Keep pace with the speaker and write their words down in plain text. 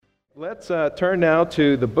Let's turn now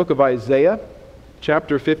to the book of Isaiah,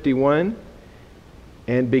 chapter 51,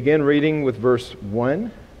 and begin reading with verse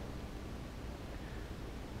 1.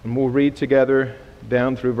 And we'll read together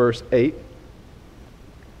down through verse 8.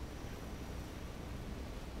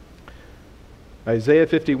 Isaiah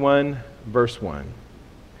 51, verse 1.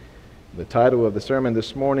 The title of the sermon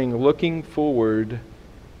this morning, Looking Forward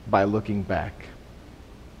by Looking Back.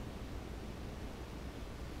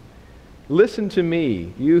 Listen to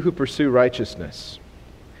me, you who pursue righteousness,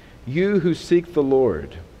 you who seek the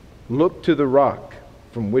Lord. Look to the rock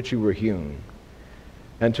from which you were hewn,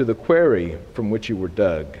 and to the quarry from which you were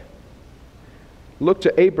dug. Look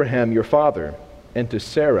to Abraham your father, and to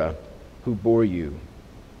Sarah who bore you.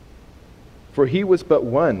 For he was but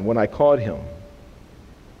one when I called him,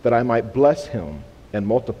 that I might bless him and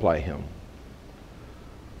multiply him.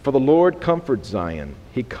 For the Lord comforts Zion,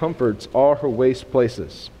 he comforts all her waste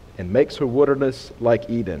places, and makes her wilderness like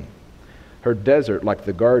Eden, her desert like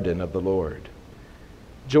the garden of the Lord.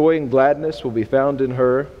 Joy and gladness will be found in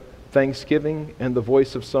her, thanksgiving and the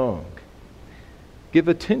voice of song. Give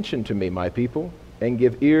attention to me, my people, and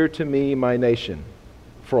give ear to me, my nation.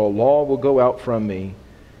 For a law will go out from me,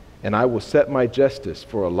 and I will set my justice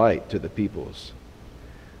for a light to the peoples.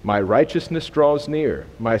 My righteousness draws near,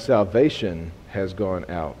 my salvation has gone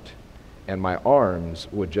out, and my arms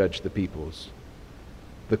will judge the peoples.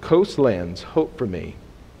 The coastlands hope for me,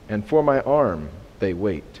 and for my arm they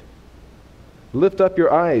wait. Lift up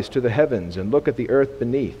your eyes to the heavens and look at the earth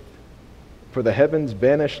beneath, for the heavens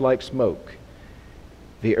vanish like smoke.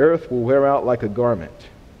 The earth will wear out like a garment,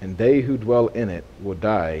 and they who dwell in it will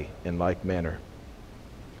die in like manner.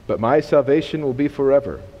 But my salvation will be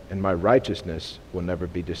forever, and my righteousness will never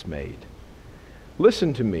be dismayed.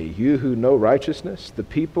 Listen to me, you who know righteousness, the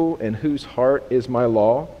people in whose heart is my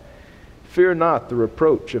law. Fear not the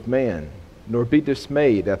reproach of man, nor be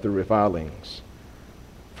dismayed at the revilings.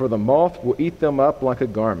 For the moth will eat them up like a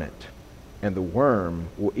garment, and the worm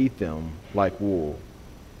will eat them like wool.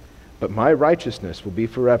 But my righteousness will be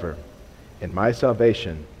forever, and my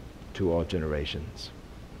salvation to all generations.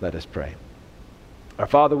 Let us pray. Our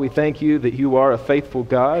Father, we thank you that you are a faithful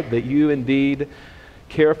God, that you indeed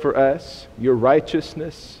care for us. Your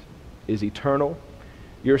righteousness is eternal.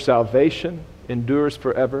 Your salvation endures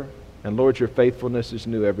forever. And Lord, your faithfulness is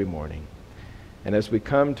new every morning. And as we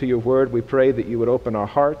come to your word, we pray that you would open our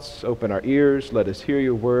hearts, open our ears, let us hear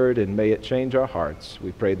your word, and may it change our hearts.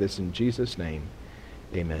 We pray this in Jesus' name.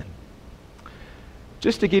 Amen.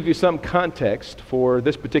 Just to give you some context for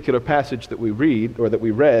this particular passage that we read, or that we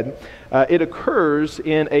read, it occurs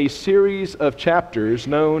in a series of chapters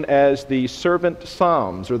known as the Servant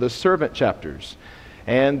Psalms, or the Servant chapters.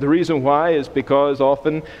 And the reason why is because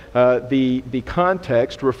often the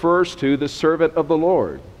context refers to the servant of the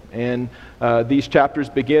Lord. And these chapters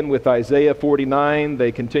begin with Isaiah 49,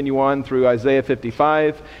 they continue on through Isaiah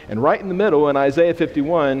 55, and right in the middle in Isaiah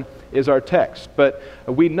 51 is our text. But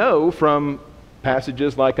we know from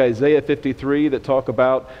passages like Isaiah 53 that talk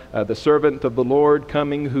about the servant of the Lord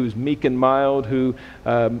coming, who's meek and mild, who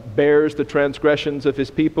bears the transgressions of his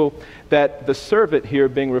people, that the servant here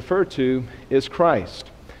being referred to is Christ.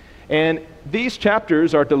 And these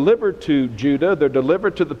chapters are delivered to Judah, they're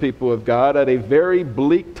delivered to the people of God at a very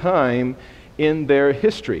bleak time in their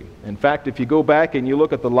history. In fact, if you go back and you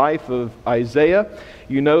look at the life of Isaiah,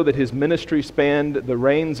 you know that his ministry spanned the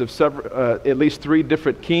reigns of at least 3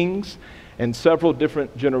 different kings and several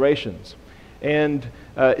different generations. And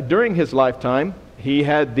during his lifetime, he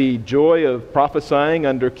had the joy of prophesying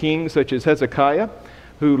under kings such as Hezekiah,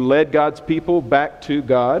 who led God's people back to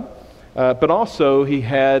God. But also he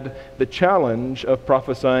had the challenge of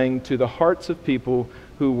prophesying to the hearts of people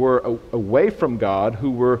who were away from God, who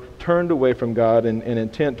were turned away from God and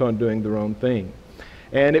intent on doing their own thing.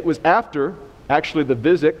 And it was after, actually, the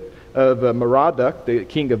visit of Merodach, the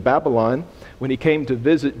king of Babylon, when he came to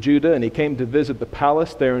visit Judah and he came to visit the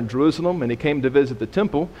palace there in Jerusalem and he came to visit the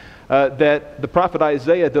temple, that the prophet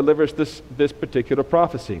Isaiah delivers this particular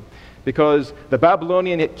prophecy. Because the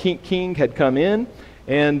Babylonian king had come in,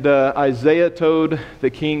 and Isaiah told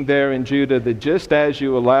the king there in Judah that just as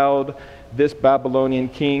you allowed this Babylonian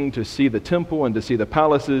king to see the temple and to see the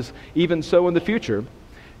palaces, even so in the future,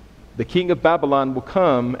 the king of Babylon will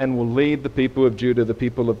come and will lead the people of Judah, the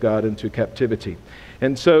people of God, into captivity.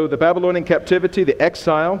 And so the Babylonian captivity, the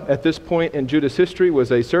exile at this point in Judah's history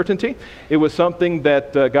was a certainty. It was something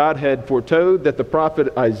that God had foretold, that the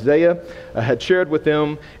prophet Isaiah had shared with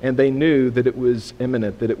them, and they knew that it was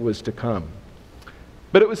imminent, that it was to come.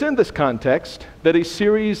 But it was in this context that a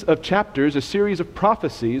series of chapters, a series of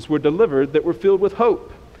prophecies were delivered that were filled with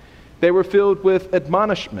hope. They were filled with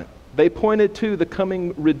admonishment. They pointed to the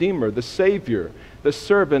coming Redeemer, the Savior, the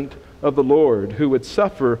servant of the Lord, who would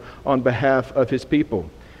suffer on behalf of his people.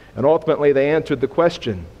 And ultimately they answered the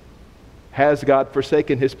question, has God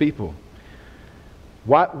forsaken his people?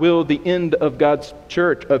 What will the end of God's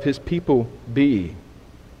church, of his people, be?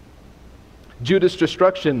 Judah's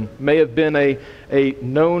destruction may have been a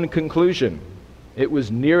known conclusion. It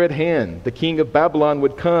was near at hand. The king of Babylon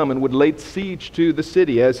would come and would lay siege to the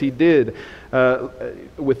city, as he did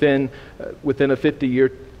within a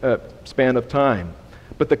 50-year span of time.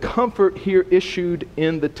 But the comfort here issued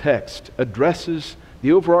in the text addresses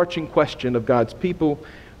the overarching question of God's people,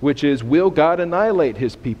 which is, will God annihilate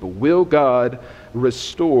his people? Will God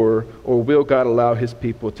restore, or will God allow his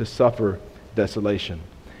people to suffer desolation?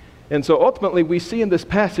 And so ultimately we see in this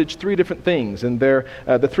passage three different things, and they're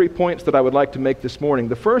the 3 points that I would like to make this morning.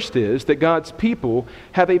 The first is that God's people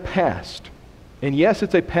have a past. And yes,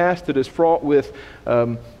 it's a past that is fraught with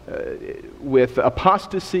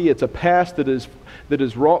apostasy. It's a past that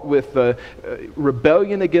is wrought with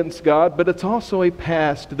rebellion against God, but it's also a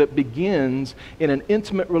past that begins in an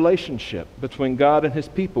intimate relationship between God and his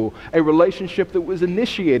people, a relationship that was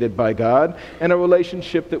initiated by God and a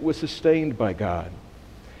relationship that was sustained by God.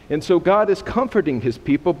 And so God is comforting his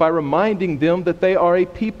people by reminding them that they are a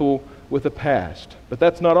people with a past. But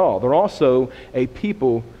that's not all. They're also a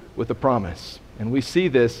people with a promise. And we see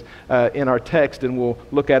this in our text, and we'll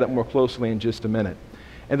look at it more closely in just a minute.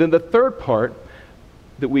 And then the third part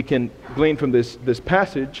that we can glean from this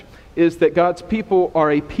passage is that God's people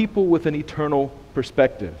are a people with an eternal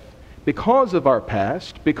perspective. Because of our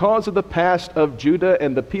past, because of the past of Judah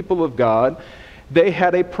and the people of God, they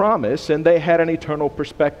had a promise and they had an eternal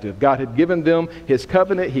perspective. God had given them his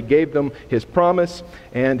covenant, he gave them his promise,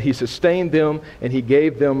 and he sustained them, and he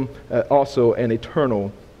gave them also an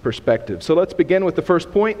eternal perspective. So let's begin with the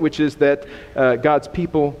first point, which is that God's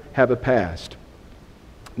people have a past.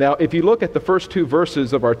 Now, if you look at the first 2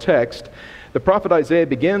 verses of our text, the prophet Isaiah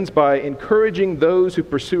begins by encouraging those who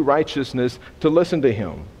pursue righteousness to listen to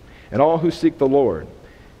him, and all who seek the Lord.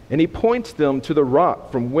 And he points them to the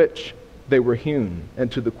rock from which they were hewn, and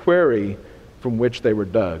to the quarry from which they were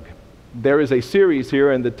dug. There is a series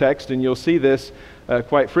here in the text, and you'll see this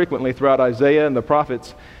quite frequently throughout Isaiah and the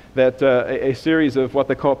prophets, that a series of what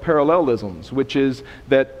they call parallelisms, which is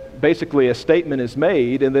that basically a statement is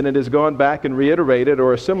made and then it is gone back and reiterated,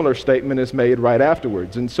 or a similar statement is made right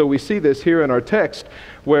afterwards. And so we see this here in our text,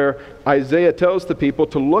 where Isaiah tells the people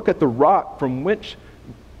to look at the rock from which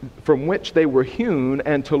they were hewn,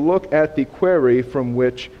 and to look at the quarry from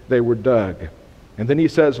which they were dug. And then he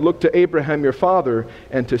says, look to Abraham your father,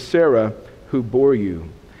 and to Sarah who bore you.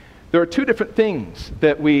 There are 2 different things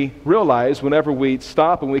that we realize whenever we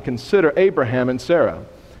stop and we consider Abraham and Sarah,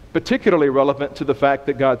 particularly relevant to the fact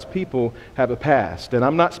that God's people have a past. And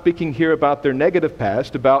I'm not speaking here about their negative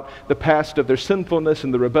past, about the past of their sinfulness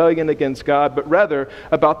and the rebellion against God, but rather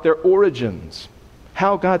about their origins,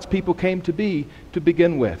 how God's people came to be to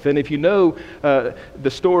begin with. And if you know the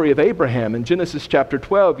story of Abraham in Genesis chapter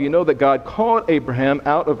 12, you know that God called Abraham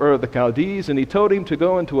out of Ur of the Chaldees, and he told him to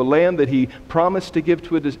go into a land that he promised to give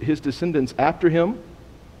to his descendants after him.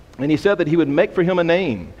 And he said that he would make for him a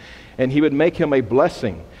name, and he would make him a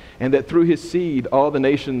blessing, and that through his seed all the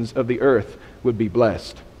nations of the earth would be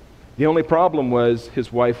blessed. The only problem was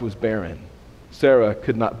his wife was barren. Sarah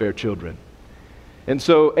could not bear children. And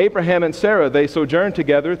so Abraham and Sarah, they sojourned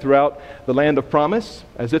together throughout the land of promise,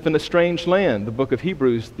 as if in a strange land. The book of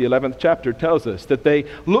Hebrews, the 11th chapter, tells us that they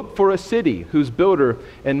looked for a city whose builder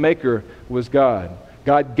and maker was God.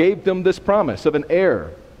 God gave them this promise of an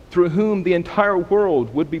heir through whom the entire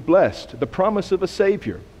world would be blessed, the promise of a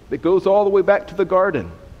Savior that goes all the way back to the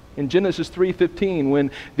garden. In Genesis 3:15,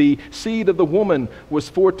 when the seed of the woman was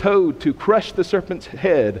foretold to crush the serpent's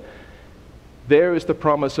head, there is the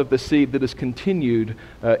promise of the seed that is continued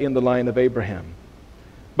in the line of Abraham.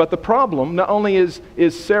 But the problem, not only is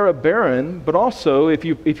Sarah barren, but also if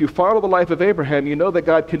you follow the life of Abraham, you know that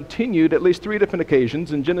God continued at least 3 different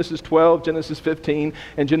occasions in Genesis 12, Genesis 15,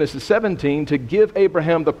 and Genesis 17 to give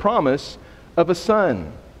Abraham the promise of a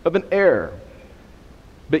son, of an heir.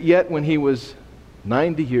 But yet when he was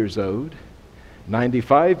 90 years old,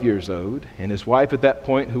 95 years old, and his wife at that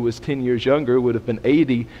point, who was 10 years younger, would have been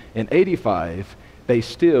 80 and 85, they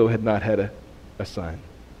still had not had a son.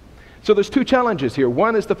 So there's 2 challenges here.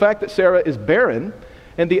 One is the fact that Sarah is barren,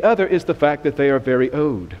 and the other is the fact that they are very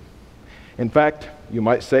old. In fact, you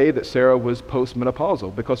might say that Sarah was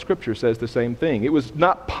postmenopausal, because Scripture says the same thing. It was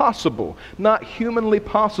not possible, not humanly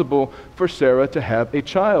possible, for Sarah to have a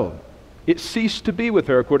child. It ceased to be with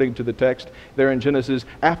her, according to the text there in Genesis,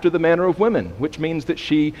 after the manner of women, which means that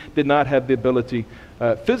she did not have the ability,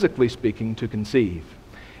 physically speaking, to conceive.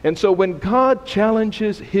 And so when God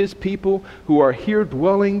challenges his people who are here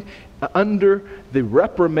dwelling under the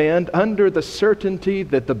reprimand, under the certainty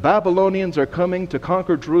that the Babylonians are coming to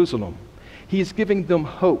conquer Jerusalem, he's giving them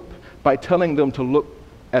hope by telling them to look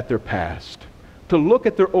at their past, to look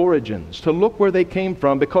at their origins, to look where they came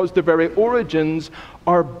from, because their very origins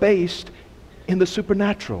are based in the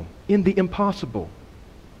supernatural, in the impossible.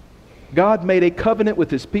 God made a covenant with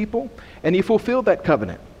his people, and he fulfilled that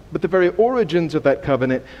covenant. But the very origins of that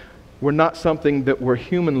covenant were not something that were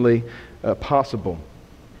humanly possible.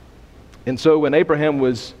 And so when Abraham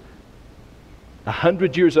was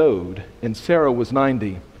 100 years old and Sarah was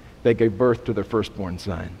 90, they gave birth to their firstborn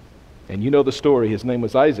son. And you know the story. His name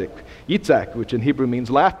was Isaac, Yitzhak, which in Hebrew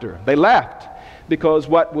means laughter. They laughed because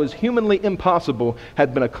what was humanly impossible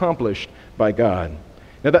had been accomplished by God.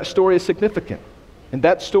 Now that story is significant. And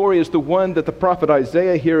that story is the one that the prophet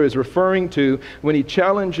Isaiah here is referring to when he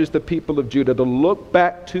challenges the people of Judah to look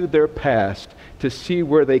back to their past to see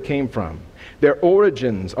where they came from. Their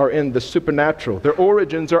origins are in the supernatural. Their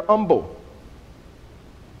origins are humble.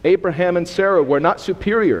 Abraham and Sarah were not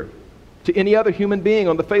superior to any other human being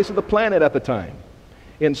on the face of the planet at the time.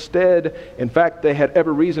 Instead, in fact, they had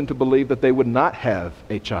every reason to believe that they would not have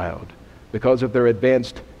a child because of their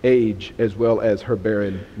advanced age as well as her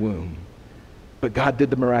barren womb. But God did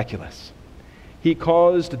the miraculous. He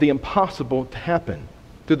caused the impossible to happen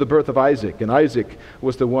through the birth of Isaac. And Isaac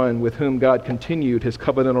was the one with whom God continued his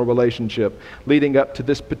covenantal relationship leading up to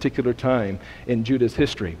this particular time in Judah's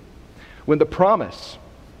history, when the promise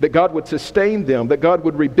that God would sustain them, that God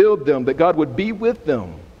would rebuild them, that God would be with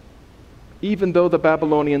them, even though the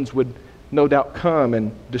Babylonians would no doubt come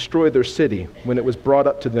and destroy their city when it was brought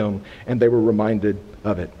up to them and they were reminded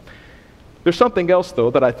of it. There's something else, though,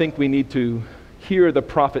 that I think we need to hear the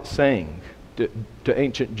prophet saying to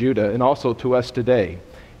ancient Judah and also to us today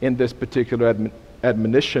in this particular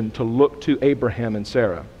admonition to look to Abraham and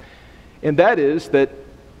Sarah. And that is that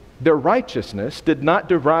their righteousness did not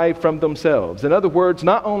derive from themselves. In other words,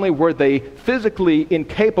 not only were they physically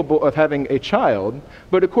incapable of having a child,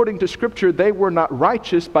 but according to Scripture, they were not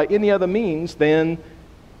righteous by any other means than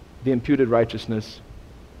the imputed righteousness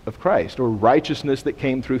of Christ, or righteousness that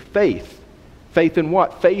came through faith. Faith in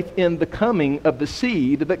what? Faith in the coming of the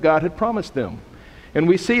seed that God had promised them. And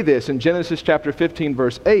we see this in Genesis chapter 15,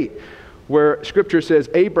 verse 8, where Scripture says,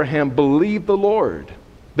 Abraham believed the Lord,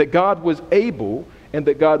 that God was able and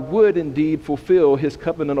that God would indeed fulfill his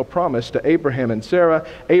covenantal promise to Abraham and Sarah.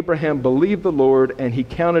 Abraham believed the Lord, and he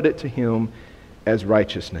counted it to him as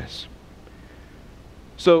righteousness.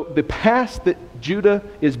 So the past that Judah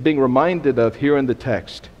is being reminded of here in the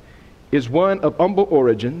text is one of humble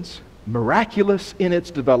origins, miraculous in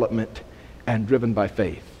its development, and driven by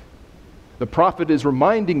faith. The prophet is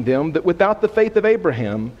reminding them that without the faith of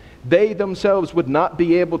Abraham, they themselves would not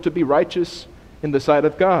be able to be righteous in the sight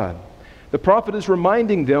of God. The prophet is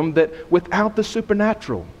reminding them that without the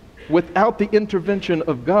supernatural, without the intervention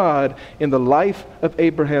of God in the life of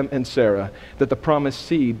Abraham and Sarah, that the promised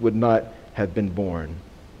seed would not have been born.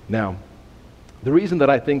 Now, the reason that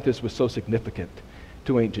I think this was so significant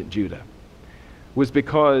to ancient Judah was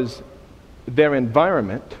because their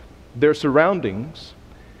environment, their surroundings,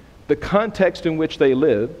 the context in which they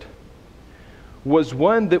lived was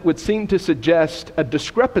one that would seem to suggest a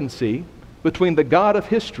discrepancy between the God of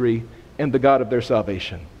history and the God of their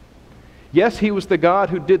salvation. Yes, he was the God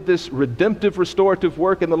who did this redemptive, restorative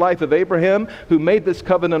work in the life of Abraham, who made this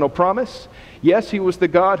covenantal promise. Yes, he was the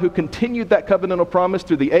God who continued that covenantal promise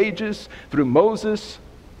through the ages, through Moses,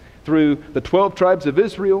 through the 12 tribes of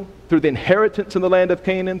Israel, through the inheritance in the land of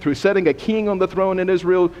Canaan, through setting a king on the throne in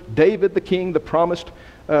Israel, David the king, the promised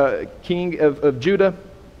king of Judah.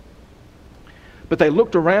 But they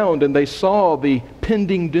looked around and they saw the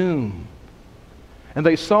pending doom. And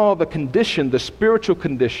they saw the condition, the spiritual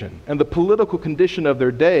condition, and the political condition of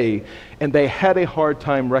their day, and they had a hard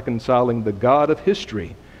time reconciling the God of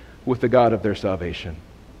history with the God of their salvation.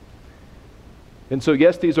 And so,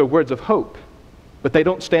 yes, these are words of hope, but they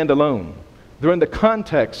don't stand alone. They're in the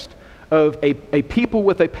context of a people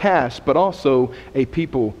with a past, but also a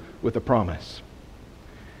people with a promise.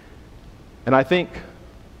 And I think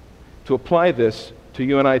to apply this to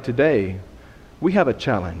you and I today, we have a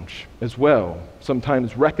challenge as well,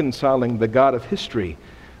 sometimes reconciling the God of history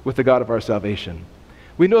with the God of our salvation.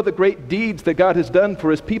 We know the great deeds that God has done for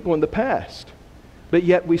his people in the past, but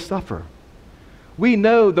yet we suffer. We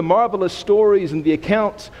know the marvelous stories and the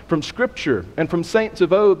accounts from Scripture and from saints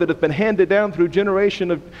of old that have been handed down through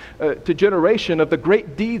generation to generation of the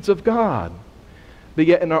great deeds of God. But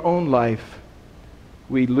yet in our own life,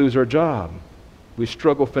 we lose our job. We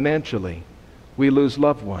struggle financially. We lose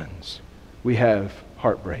loved ones. We have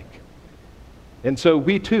heartbreak. And so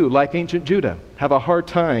we too, like ancient Judah, have a hard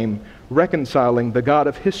time reconciling the God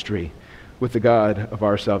of history with the God of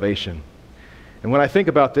our salvation. And when I think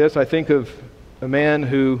about this, I think of a man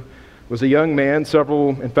who was a young man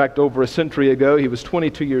in fact, over a century ago. He was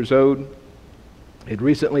 22 years old. He'd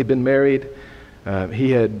recently been married.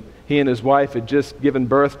 He and his wife had just given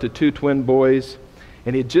birth to 2 twin boys,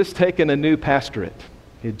 and he had just taken a new pastorate.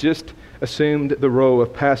 He had just assumed the role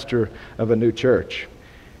of pastor of a new church.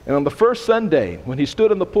 And on the first Sunday, when he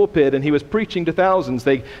stood in the pulpit and he was preaching to thousands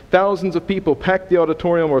of people packed the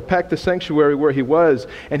auditorium or packed the sanctuary where he was,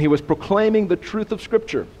 and he was proclaiming the truth of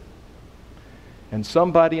Scripture. And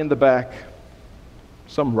somebody in the back,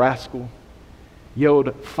 some rascal,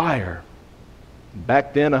 yelled, "Fire!"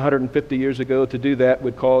 Back then, 150 years ago, to do that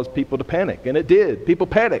would cause people to panic. And it did. People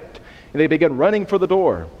panicked, and they began running for the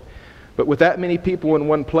door. But with that many people in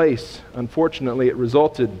one place, unfortunately, it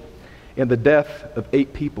resulted in the death of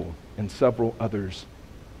 8 people and several others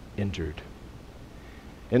injured.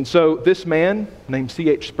 And so this man, named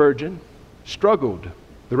C.H. Spurgeon, struggled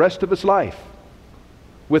the rest of his life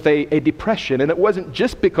with a depression. And it wasn't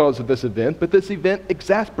just because of this event, but this event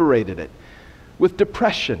exasperated it with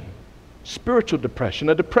depression, spiritual depression,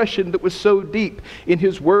 a depression that was so deep. In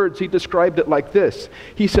his words, he described it like this.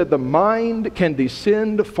 He said, "The mind can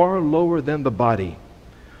descend far lower than the body,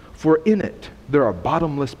 for in it there are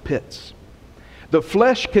bottomless pits. The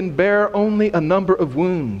flesh can bear only a number of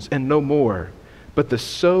wounds and no more, but the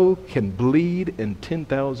soul can bleed in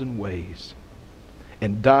 10,000 ways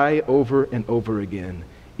and die over and over again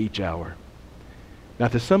each hour." Now,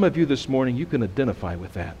 to some of you this morning, you can identify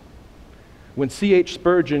with that. When C.H.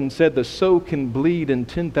 Spurgeon said the soul can bleed in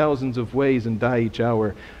 10,000s of ways and die each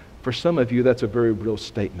hour, for some of you, that's a very real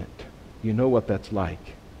statement. You know what that's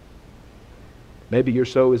like. Maybe your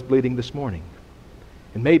soul is bleeding this morning.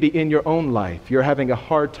 And maybe in your own life, you're having a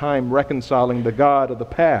hard time reconciling the God of the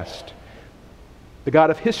past, the God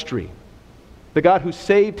of history, the God who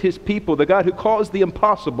saved his people, the God who caused the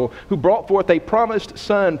impossible, who brought forth a promised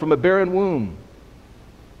son from a barren womb,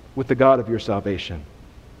 with the God of your salvation.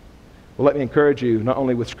 Well, let me encourage you, not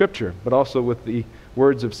only with Scripture, but also with the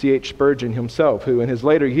words of C.H. Spurgeon himself, who in his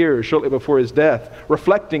later years, shortly before his death,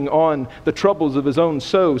 reflecting on the troubles of his own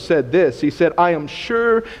soul, said this. He said, "I am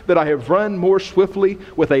sure that I have run more swiftly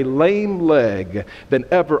with a lame leg than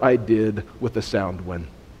ever I did with a sound one.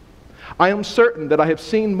 I am certain that I have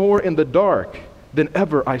seen more in the dark than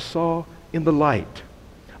ever I saw in the light.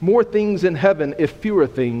 More things in heaven, if fewer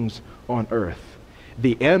things on earth.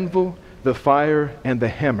 The anvil, the fire, and the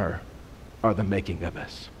hammer are the making of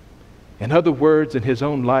us." In other words, in his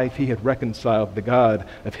own life, he had reconciled the God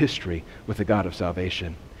of history with the God of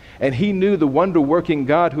salvation. And he knew the wonder-working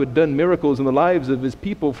God who had done miracles in the lives of his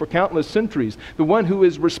people for countless centuries, the one who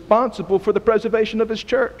is responsible for the preservation of his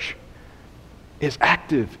church, is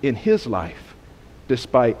active in his life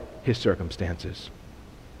despite his circumstances.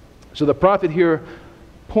 So the prophet here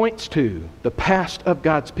points to the past of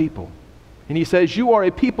God's people. And he says, you are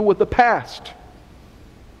a people with a past.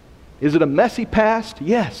 Is it a messy past?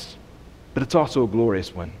 Yes. But it's also a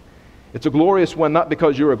glorious one. It's a glorious one not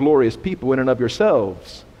because you're a glorious people in and of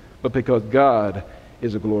yourselves, but because God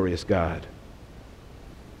is a glorious God.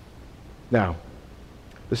 Now,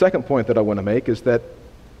 the second point that I want to make is that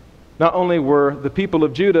not only were the people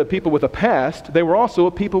of Judah people with a past, they were also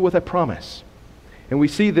a people with a promise. And we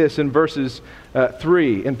see this in verse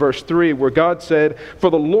 3, where God said, "For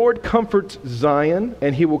the Lord comforts Zion,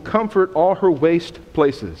 and he will comfort all her waste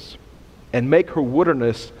places, and make her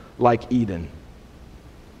wilderness like Eden."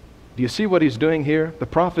 Do you see what he's doing here? The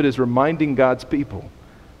prophet is reminding God's people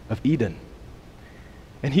of Eden.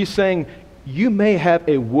 And he's saying, you may have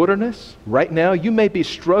a wilderness right now. You may be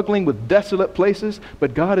struggling with desolate places,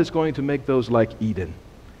 but God is going to make those like Eden.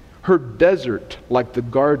 Her desert like the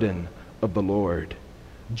garden of the Lord.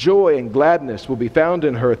 Joy and gladness will be found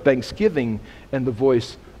in her, thanksgiving and the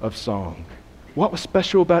voice of song. What was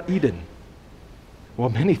special about Eden? Well,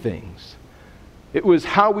 many things. It was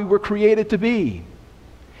how we were created to be.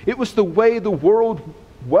 It was the way the world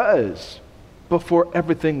was before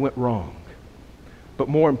everything went wrong. But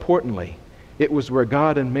more importantly, it was where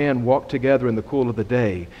God and man walked together in the cool of the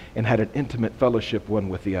day and had an intimate fellowship one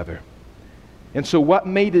with the other. And so what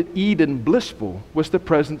made it Eden blissful was the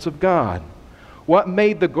presence of God. What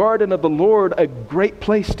made the garden of the Lord a great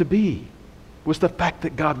place to be was the fact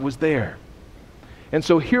that God was there. And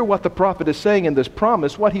so hear what the prophet is saying in this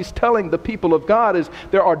promise. What he's telling the people of God is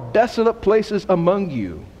there are desolate places among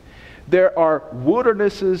you. There are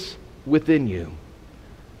wildernesses within you.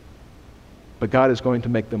 But God is going to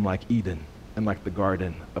make them like Eden and like the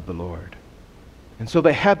garden of the Lord. And so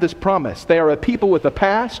they have this promise. They are a people with a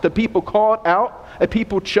past, a people called out, a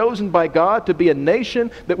people chosen by God to be a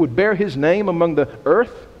nation that would bear his name among the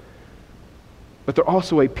earth. But they're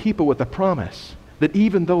also a people with a promise that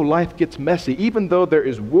even though life gets messy, even though there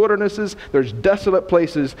is wildernesses, there's desolate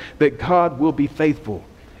places, that God will be faithful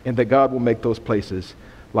and that God will make those places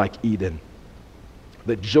like Eden.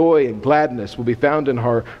 That joy and gladness will be found in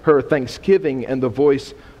her thanksgiving and the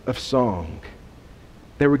voice of song.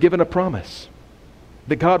 They were given a promise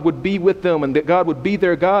that God would be with them and that God would be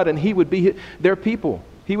their God and he would be their people.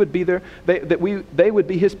 He would be they would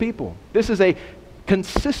be his people. This is a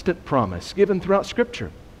consistent promise given throughout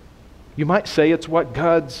Scripture. You might say it's what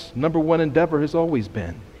God's number one endeavor has always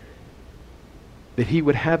been. That he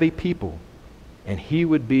would have a people and he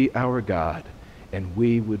would be our God and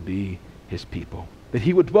we would be his people. That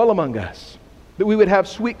he would dwell among us. That we would have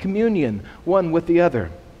sweet communion one with the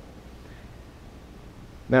other.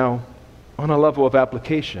 Now, on a level of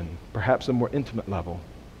application, perhaps a more intimate level,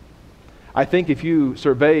 I think if you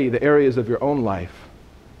survey the areas of your own life,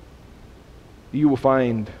 you will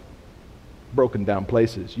find broken down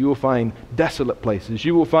places. You will find desolate places.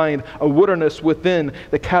 You will find a wilderness within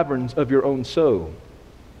the caverns of your own soul.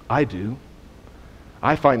 I do.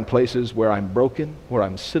 I find places where I'm broken, where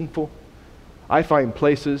I'm sinful. I find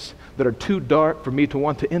places that are too dark for me to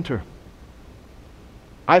want to enter.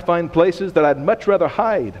 I find places that I'd much rather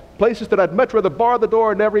hide, places that I'd much rather bar the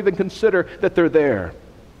door and never even consider that they're there.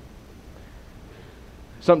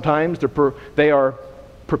 Sometimes they are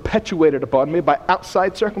perpetuated upon me by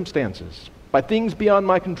outside circumstances, by things beyond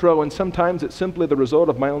my control, and sometimes it's simply the result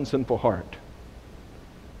of my own sinful heart.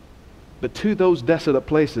 But to those desolate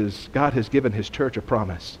places, God has given his church a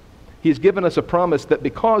promise. He has given us a promise that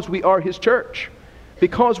because we are his church,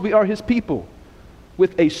 because we are his people,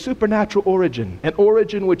 with a supernatural origin, an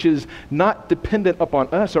origin which is not dependent upon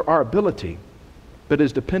us or our ability, but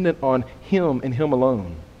is dependent on him and him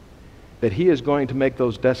alone, that he is going to make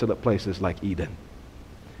those desolate places like Eden.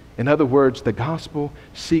 In other words, the gospel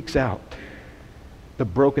seeks out the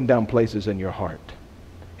broken down places in your heart,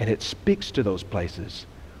 and it speaks to those places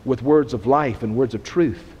with words of life and words of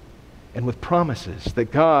truth and with promises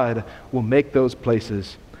that God will make those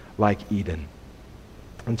places like Eden.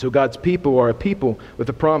 And so God's people are a people with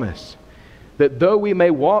a promise that though we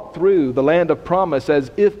may walk through the land of promise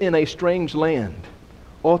as if in a strange land,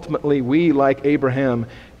 ultimately we, like Abraham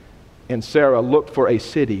and Sarah, looked for a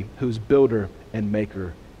city whose builder and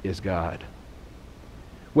maker is God.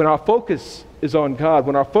 When our focus is on God,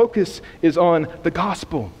 when our focus is on the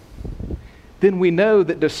gospel, then we know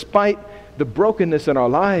that despite the brokenness in our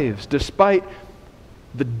lives, despite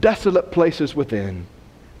the desolate places within,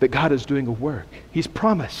 that God is doing a work. He's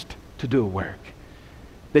promised to do a work.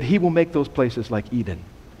 That he will make those places like Eden.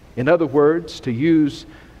 In other words, to use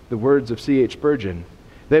the words of C.H. Spurgeon,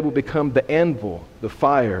 they will become the anvil, the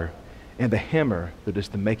fire, and the hammer that is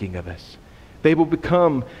the making of us. They will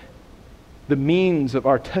become the means of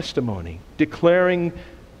our testimony, declaring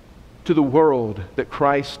to the world that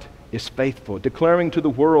Christ is faithful, declaring to the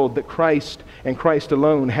world that Christ and Christ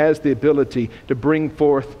alone has the ability to bring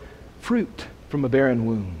forth fruit from a barren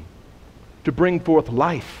womb, to bring forth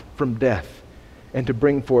life from death, and to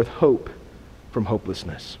bring forth hope from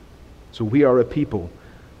hopelessness. So we are a people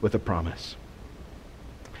with a promise.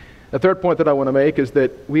 The third point that I want to make is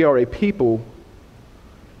that we are a people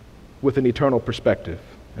with an eternal perspective.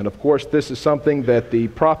 And of course, this is something that the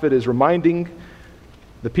prophet is reminding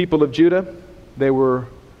the people of Judah. They were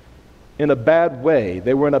in a bad way.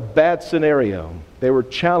 They were in a bad scenario. They were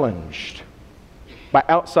challenged by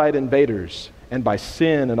outside invaders and by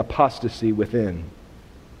sin and apostasy within.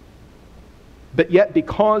 But yet,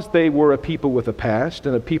 because they were a people with a past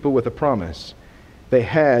and a people with a promise, they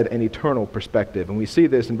had an eternal perspective. And we see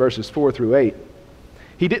this in verses 4 through 8.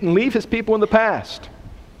 He didn't leave his people in the past.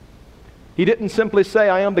 He didn't simply say,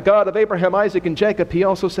 I am the God of Abraham, Isaac, and Jacob. He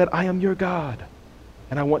also said, I am your God,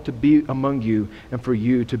 and I want to be among you and for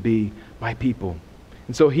you to be my people.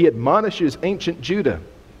 And so he admonishes ancient Judah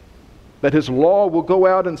that his law will go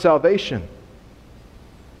out in salvation,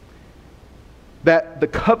 that the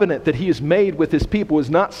covenant that he has made with his people is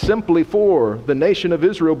not simply for the nation of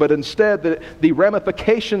Israel, but instead that the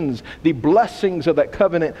ramifications, the blessings of that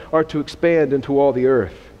covenant are to expand into all the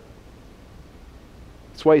earth.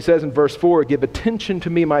 That's why he says in verse 4, give attention to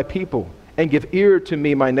me, my people, and give ear to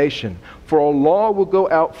me, my nation. For a law will go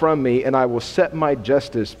out from me, and I will set my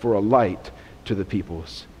justice for a light to the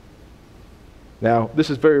peoples. Now, this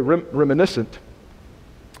is very reminiscent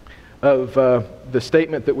of the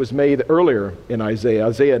statement that was made earlier in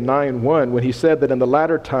Isaiah 9:1, when he said that in the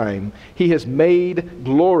latter time he has made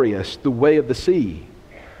glorious the way of the sea,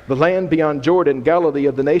 the land beyond Jordan, Galilee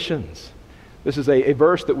of the nations. This is a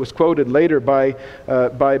verse that was quoted later by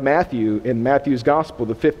Matthew in Matthew's Gospel,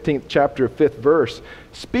 the 15th chapter, 5th verse,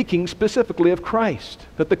 speaking specifically of Christ,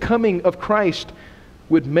 that the coming of Christ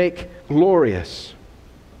would make glorious,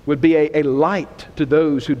 would be a light to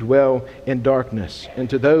those who dwell in darkness and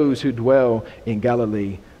to those who dwell in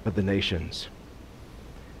Galilee of the nations.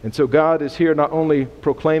 And so God is here not only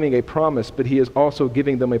proclaiming a promise, but he is also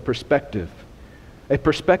giving them a perspective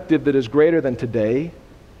that is greater than today,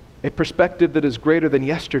 a perspective that is greater than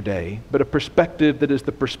yesterday, but a perspective that is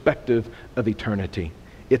the perspective of eternity.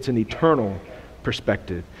 It's an eternal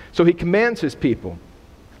perspective. So he commands his people,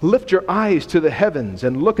 lift your eyes to the heavens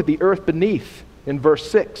and look at the earth beneath, in verse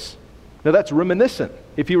 6. Now that's reminiscent.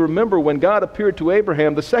 If you remember when God appeared to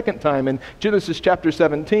Abraham the second time in Genesis chapter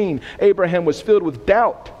 17, Abraham was filled with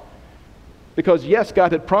doubt because yes,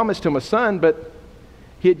 God had promised him a son, but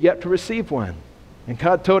he had yet to receive one. And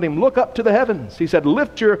God told him, look up to the heavens. He said,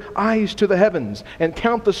 lift your eyes to the heavens and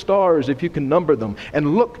count the stars if you can number them,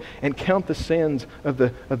 and look and count the sands of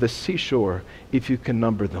the seashore if you can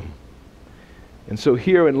number them. And so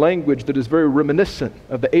here, in language that is very reminiscent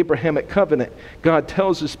of the Abrahamic covenant, God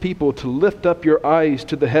tells his people to lift up your eyes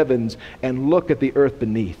to the heavens and look at the earth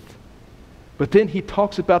beneath. But then he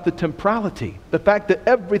talks about the temporality, the fact that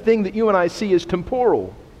everything that you and I see is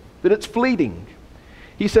temporal, that it's fleeting.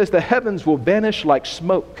 He says the heavens will vanish like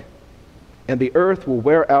smoke, and the earth will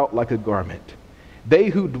wear out like a garment. They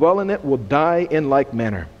who dwell in it will die in like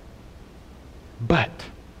manner. But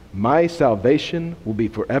my salvation will be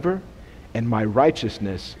forever, and my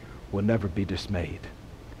righteousness will never be dismayed.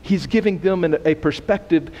 He's giving them a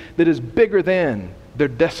perspective that is bigger than their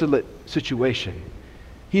desolate situation.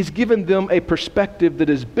 He's given them a perspective that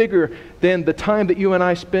is bigger than the time that you and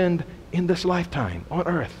I spend in this lifetime on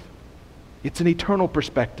earth. It's an eternal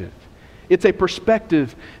perspective. It's a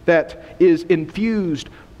perspective that is infused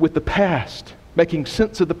with the past, making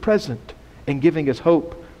sense of the present and giving us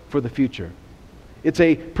hope for the future. It's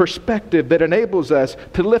a perspective that enables us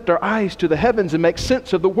to lift our eyes to the heavens and make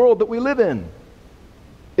sense of the world that we live in.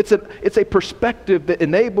 It's a perspective that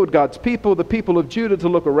enabled God's people, the people of Judah, to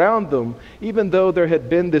look around them, even though there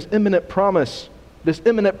had been this imminent promise, this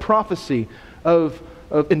imminent prophecy of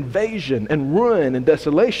invasion and ruin and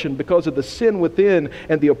desolation because of the sin within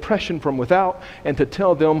and the oppression from without, and to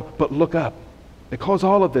tell them, but look up, because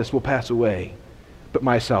all of this will pass away, but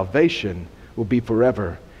my salvation will be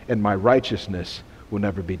forever, and my righteousness will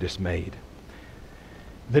never be dismayed.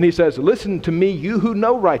 Then he says, listen to me, you who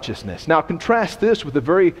know righteousness. Now contrast this with the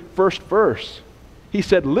very first verse. He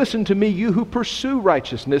said, listen to me, you who pursue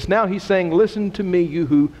righteousness. Now he's saying, listen to me, you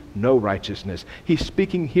who know righteousness. He's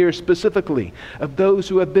speaking here specifically of those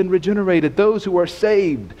who have been regenerated, those who are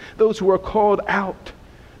saved, those who are called out.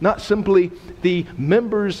 Not simply the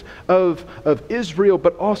members of Israel,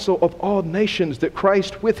 but also of all nations that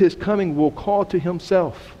Christ with his coming will call to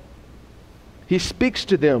himself. He speaks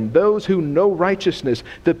to them, those who know righteousness,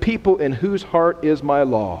 the people in whose heart is my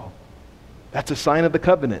law. That's a sign of the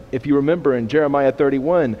covenant. If you remember in Jeremiah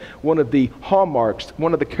 31, one of the hallmarks,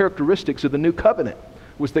 one of the characteristics of the new covenant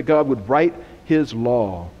was that God would write his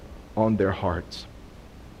law on their hearts.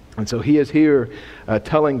 And so he is here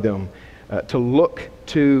telling them to look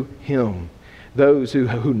to him. Those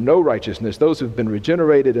who know righteousness, those who have been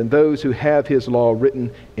regenerated, and those who have his law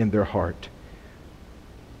written in their heart.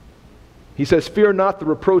 He says, fear not the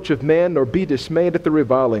reproach of man, nor be dismayed at the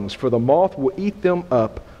revilings, for the moth will eat them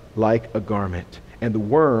up like a garment, and the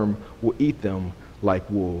worm will eat them like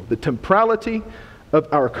wool. The temporality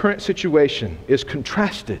of our current situation is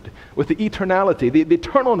contrasted with the eternality, the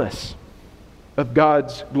eternalness of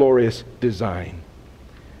God's glorious design.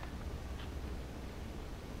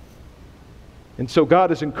 And so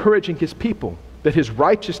God is encouraging his people that his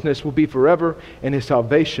righteousness will be forever and his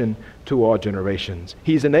salvation to all generations.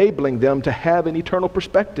 He's enabling them to have an eternal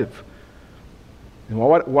perspective. And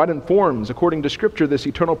what informs, according to Scripture, this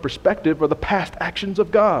eternal perspective are the past actions of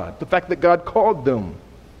God. The fact that God called them,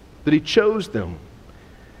 that he chose them,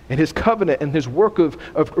 and his covenant and his work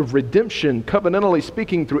of redemption, covenantally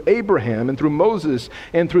speaking, through Abraham and through Moses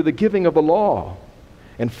and through the giving of the law.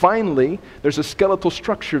 And finally, there's a skeletal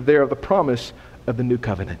structure there of the promise of the new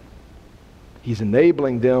covenant. He's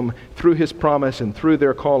enabling them through his promise and through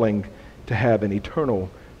their calling to have an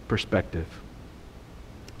eternal perspective.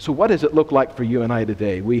 So what does it look like for you and I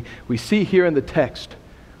today? We see here in the text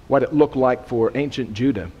what it looked like for ancient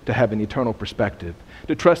Judah to have an eternal perspective,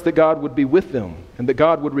 to trust that God would be with them and that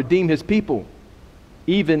God would redeem his people,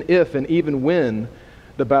 even if and even when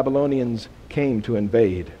the Babylonians came to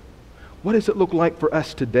invade. What does it look like for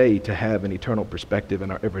us today to have an eternal perspective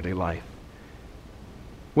in our everyday life?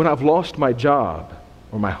 When I've lost my job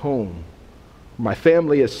or my home, or my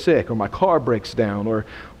family is sick, or my car breaks down,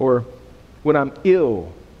 or when I'm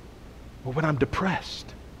ill, or when I'm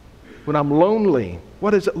depressed, when I'm lonely,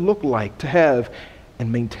 what does it look like to have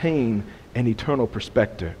and maintain an eternal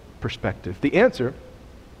perspective? The answer,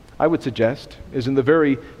 I would suggest, is in the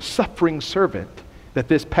very suffering servant that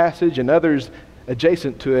this passage and others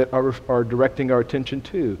adjacent to it are directing our attention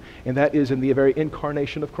to, and that is in the very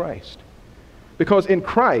incarnation of Christ. Because in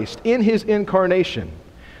Christ, in his incarnation,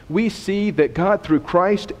 we see that God through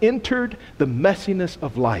Christ entered the messiness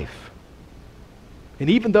of life. And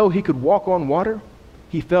even though he could walk on water,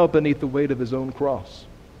 he fell beneath the weight of his own cross.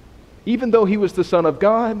 Even though he was the Son of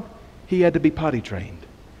God, he had to be potty trained.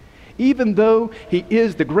 Even though he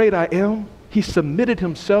is the great I am, he submitted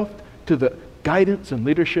himself to the guidance and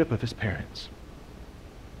leadership of his parents.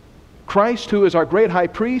 Christ, who is our great high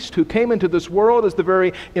priest, who came into this world as the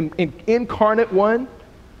very incarnate one,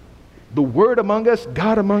 the Word among us,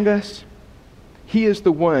 God among us, he is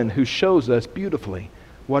the one who shows us beautifully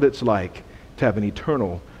what it's like to have an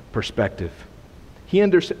eternal perspective. He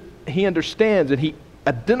understands and he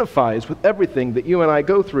identifies with everything that you and I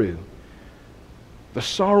go through. The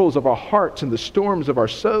sorrows of our hearts and the storms of our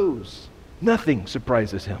souls, nothing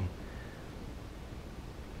surprises him.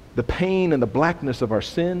 The pain and the blackness of our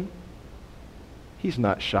sin, he's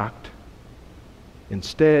not shocked.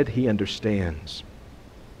 Instead, he understands.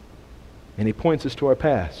 And he points us to our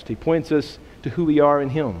past. He points us to who we are in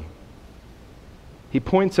him. He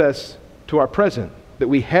points us to our present, that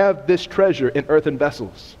we have this treasure in earthen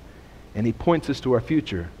vessels. And he points us to our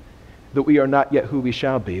future, that we are not yet who we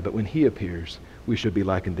shall be, but when he appears, we should be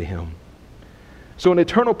likened to him. So an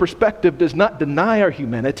eternal perspective does not deny our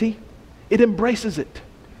humanity. It embraces it.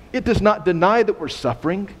 It does not deny that we're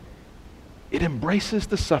suffering. It embraces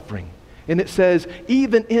the suffering. And it says,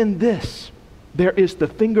 even in this, there is the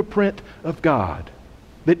fingerprint of God.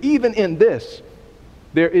 That even in this,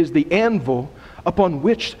 there is the anvil upon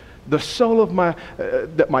which the soul of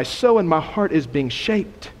that my soul and my heart is being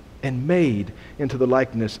shaped and made into the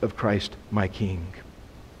likeness of Christ my King.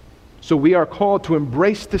 So we are called to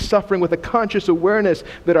embrace this suffering with a conscious awareness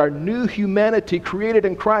that our new humanity created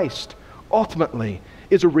in Christ ultimately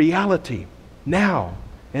is a reality now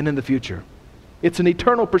and in the future. It's an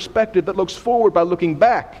eternal perspective that looks forward by looking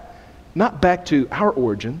back, not back to our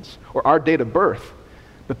origins or our date of birth,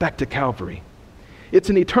 but back to Calvary. It's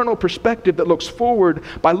an eternal perspective that looks forward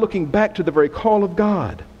by looking back to the very call of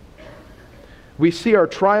God. We see our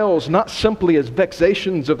trials not simply as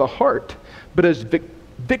vexations of the heart, but as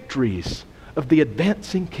victories of the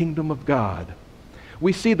advancing kingdom of God.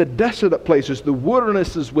 We see the desolate places, the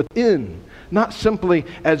wildernesses within, not simply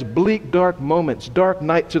as bleak, dark moments, dark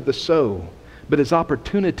nights of the soul, but as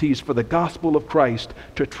opportunities for the gospel of Christ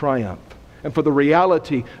to triumph and for the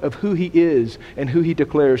reality of who he is and who he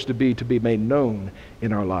declares to be made known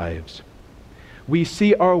in our lives. We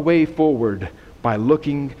see our way forward by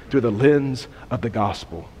looking through the lens of the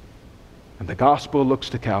gospel. And the gospel looks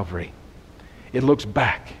to Calvary. It looks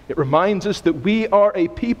back. It reminds us that we are a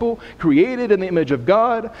people created in the image of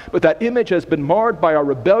God, but that image has been marred by our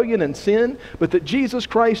rebellion and sin, but that Jesus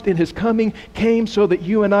Christ in his coming came so that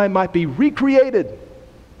you and I might be recreated,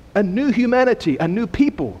 a new humanity, a new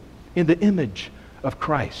people in the image of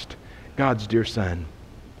Christ, God's dear Son.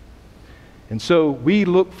 And so we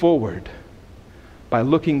look forward by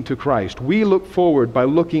looking to Christ. We look forward by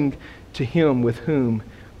looking to him with whom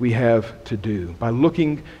we have to do, by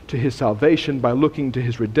looking to his salvation, by looking to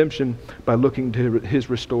his redemption, by looking to his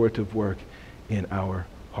restorative work in our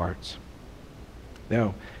hearts.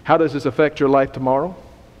 Now, how does this affect your life tomorrow?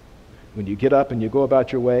 When you get up and you go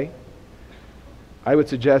about your way, I would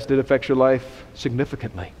suggest it affects your life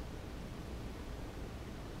significantly.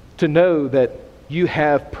 To know that you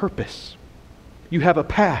have purpose, you have a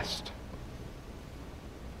past,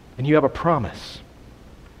 and you have a promise,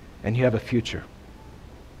 and you have a future.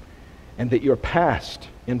 And that your past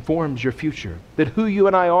informs your future. That who you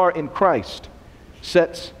and I are in Christ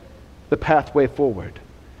sets the pathway forward.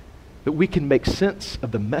 That we can make sense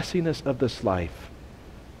of the messiness of this life,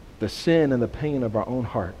 the sin and the pain of our own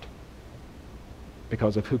heart,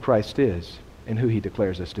 because of who Christ is and who he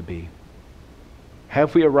declares us to be.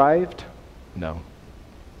 Have we arrived? No.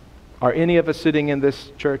 Are any of us sitting in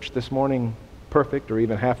this church this morning perfect or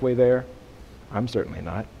even halfway there? I'm certainly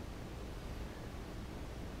not.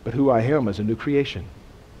 But who I am is a new creation.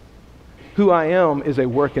 Who I am is a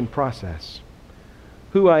work in process.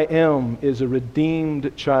 Who I am is a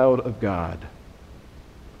redeemed child of God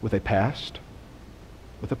with a past,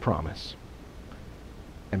 with a promise,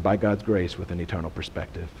 and by God's grace with an eternal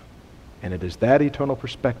perspective. And it is that eternal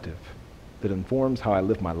perspective that informs how I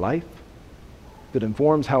live my life, that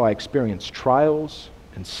informs how I experience trials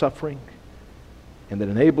and suffering, and that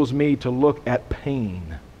enables me to look at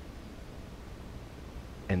pain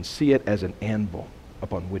and see it as an anvil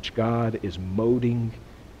upon which God is molding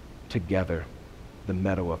together the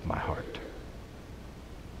meadow of my heart.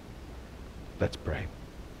 Let's pray.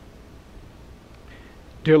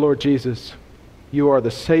 Dear Lord Jesus, you are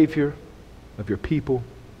the Savior of your people,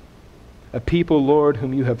 a people, Lord,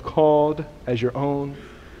 whom you have called as your own,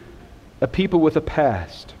 a people with a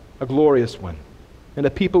past, a glorious one, and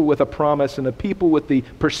a people with a promise, and a people with the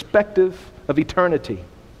perspective of eternity.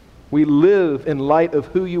 We live in light of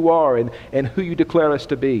who you are and who you declare us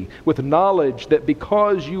to be, with knowledge that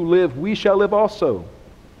because you live, we shall live also.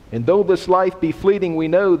 And though this life be fleeting, we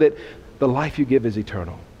know that the life you give is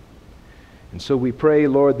eternal. And so we pray,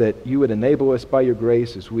 Lord, that you would enable us by your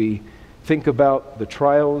grace as we think about the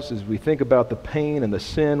trials, as we think about the pain and the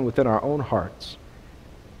sin within our own hearts,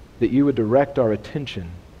 that you would direct our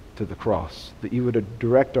attention to the cross, that you would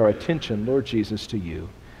direct our attention, Lord Jesus, to you,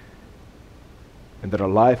 and that our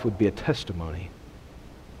life would be a testimony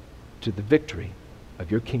to the victory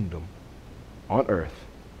of your kingdom on earth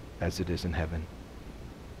as it is in heaven.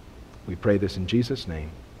 We pray this in Jesus'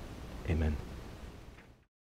 name. Amen.